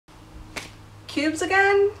cubes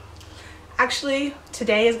again? Actually,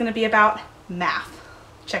 today is going to be about math.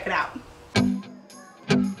 Check it out.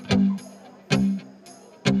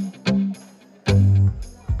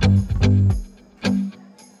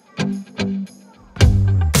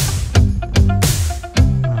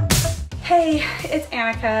 Hey, it's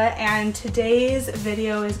Annika, and today's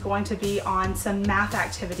video is going to be on some math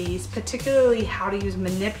activities, particularly how to use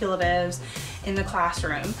manipulatives in the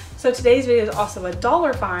classroom. So today's video is also a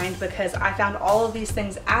dollar find because I found all of these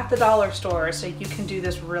things at the dollar store, so you can do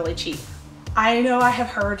this really cheap. I know I have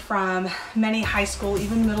heard from many high school,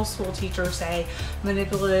 even middle school teachers say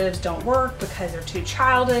manipulatives don't work because they're too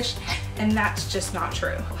childish, and that's just not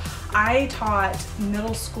true. I taught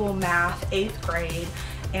middle school math, 8th grade,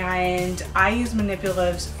 and I use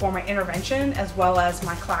manipulatives for my intervention as well as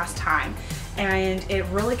my class time. And it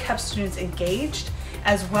really kept students engaged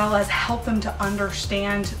as well as helped them to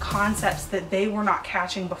understand concepts that they were not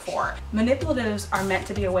catching before. Manipulatives are meant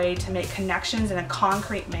to be a way to make connections in a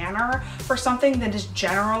concrete manner for something that is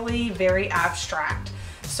generally very abstract.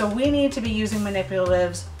 So we need to be using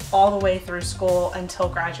manipulatives all the way through school until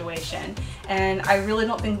graduation. And I really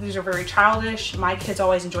don't think these are very childish. My kids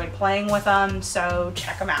always enjoyed playing with them, so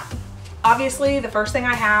check them out. Obviously, the first thing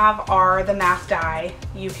I have are the math die.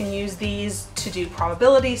 You can use these to do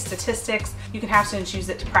probability, statistics. You can have students use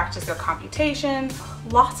it to practice their computation.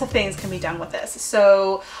 Lots of things can be done with this.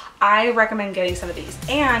 So I recommend getting some of these.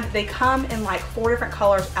 And they come in like 4 different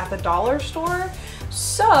colors at the dollar store.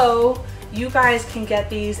 So you guys can get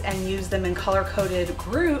these and use them in color-coded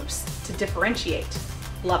groups to differentiate.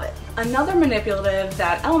 Love it. Another manipulative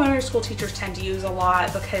that elementary school teachers tend to use a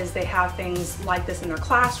lot because they have things like this in their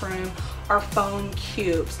classroom are phone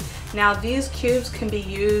cubes. Now these cubes can be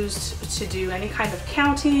used to do any kind of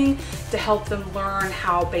counting, to help them learn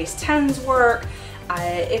how base 10s work.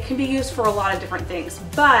 It can be used for a lot of different things,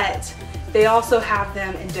 but they also have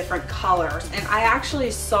them in different colors. And I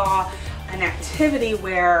actually saw an activity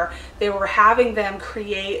where they were having them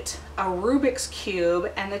create a Rubik's Cube,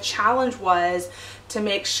 and the challenge was to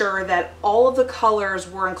make sure that all of the colors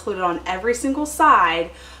were included on every single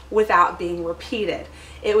side without being repeated.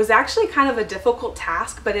 It was actually kind of a difficult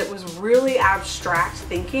task, but it was really abstract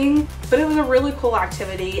thinking, but it was a really cool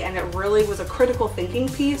activity, and it really was a critical thinking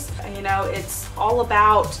piece. You know, it's all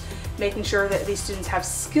about making sure that these students have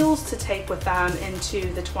skills to take with them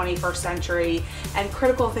into the 21st century, and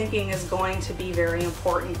critical thinking is going to be very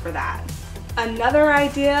important for that. Another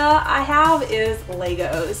idea I have is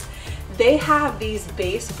Legos. They have these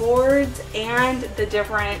baseboards and the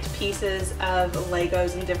different pieces of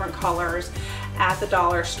Legos in different colors at the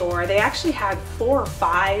dollar store. They actually had 4 or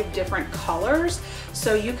 5 different colors,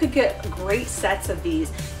 so you could get great sets of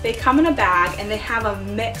these. They come in a bag and they have a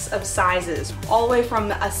mix of sizes, all the way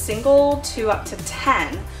from a single to up to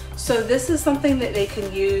 10. So this is something that they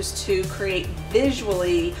can use to create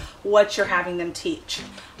visually what you're having them teach.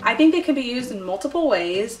 I think they can be used in multiple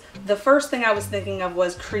ways. The first thing I was thinking of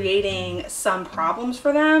was creating some problems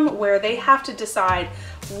for them where they have to decide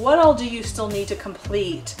what all do you still need to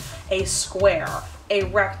complete a square, a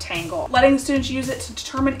rectangle. Letting students use it to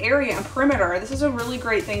determine area and perimeter. This is a really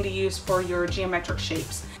great thing to use for your geometric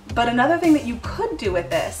shapes. But another thing that you could do with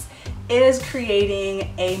this is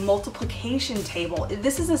creating a multiplication table.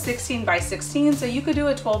 This is a 16 by 16, so you could do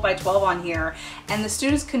a 12 by 12 on here, and the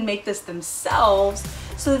students can make this themselves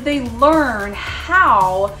so that they learn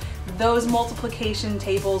how those multiplication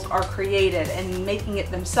tables are created, and making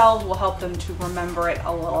it themselves will help them to remember it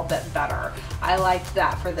a little bit better. I liked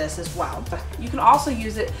that for this as well. You can also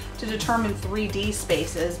use it to determine 3D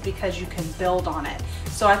spaces because you can build on it.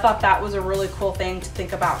 So I thought that was a really cool thing to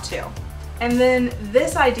think about too. And then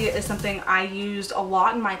this idea is something I used a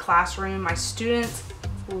lot in my classroom. My students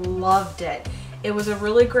loved it. It was a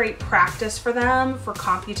really great practice for them for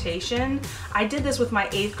computation. I did this with my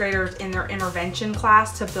 8th graders in their intervention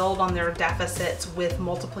class to build on their deficits with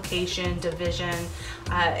multiplication, division,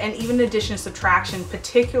 and even addition and subtraction,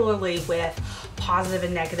 particularly with positive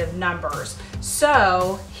and negative numbers.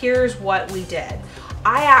 So here's what we did.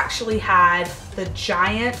 I actually had the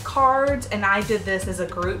giant cards, and I did this as a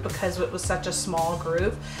group because it was such a small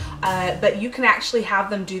group, but you can actually have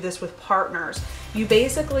them do this with partners. You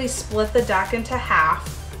basically split the deck into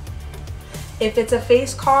half. If it's a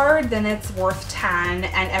face card, then it's worth 10,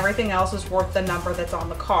 and everything else is worth the number that's on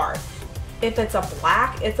the card. If it's a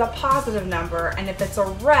black, it's a positive number, and if it's a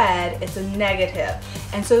red, it's a negative.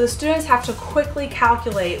 And so the students have to quickly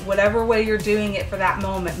calculate whatever way you're doing it for that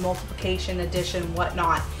moment, multiplication, addition,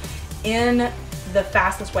 whatnot, in the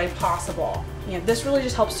fastest way possible. You know, this really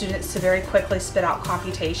just helps students to very quickly spit out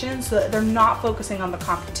computations so that they're not focusing on the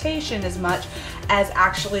computation as much as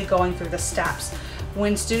actually going through the steps.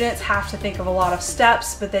 When students have to think of a lot of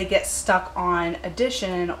steps, but they get stuck on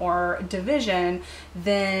addition or division,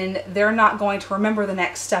 then they're not going to remember the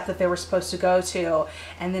next step that they were supposed to go to.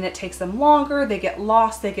 And then it takes them longer, they get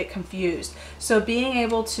lost, they get confused. So being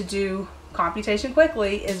able to do computation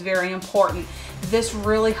quickly is very important. This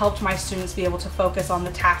really helped my students be able to focus on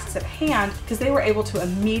the tasks at hand because they were able to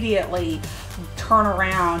immediately turn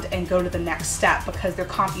around and go to the next step because their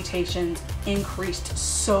computations increased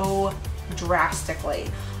so drastically.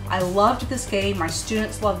 I loved this game, my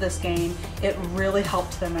students loved this game, it really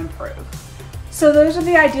helped them improve. So those are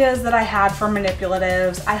the ideas that I had for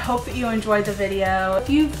manipulatives. I hope that you enjoyed the video. If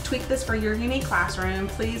you've tweaked this for your unique classroom,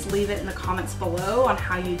 please leave it in the comments below on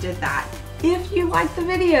how you did that. If you liked the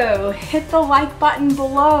video, hit the like button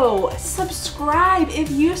below. Subscribe if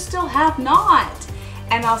you still have not.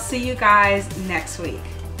 And I'll see you guys next week.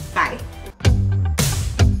 Bye.